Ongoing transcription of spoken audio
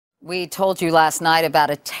We told you last night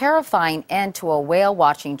about a terrifying end to a whale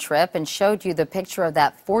watching trip and showed you the picture of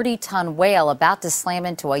that 40-ton whale about to slam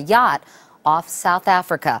into a yacht off South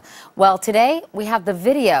Africa. Well, today we have the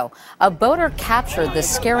video. A boater captured the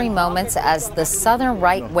scary moments as the southern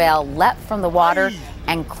right whale leapt from the water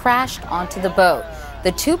and crashed onto the boat.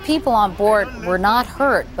 The two people on board were not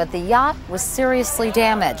hurt, but the yacht was seriously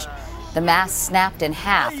damaged. The mast snapped in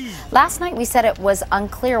half. Last night we said it was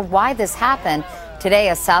unclear why this happened. Today,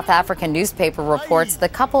 a South African newspaper reports the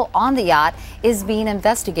couple on the yacht is being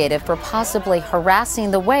investigated for possibly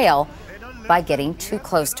harassing the whale by getting too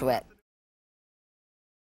close to it.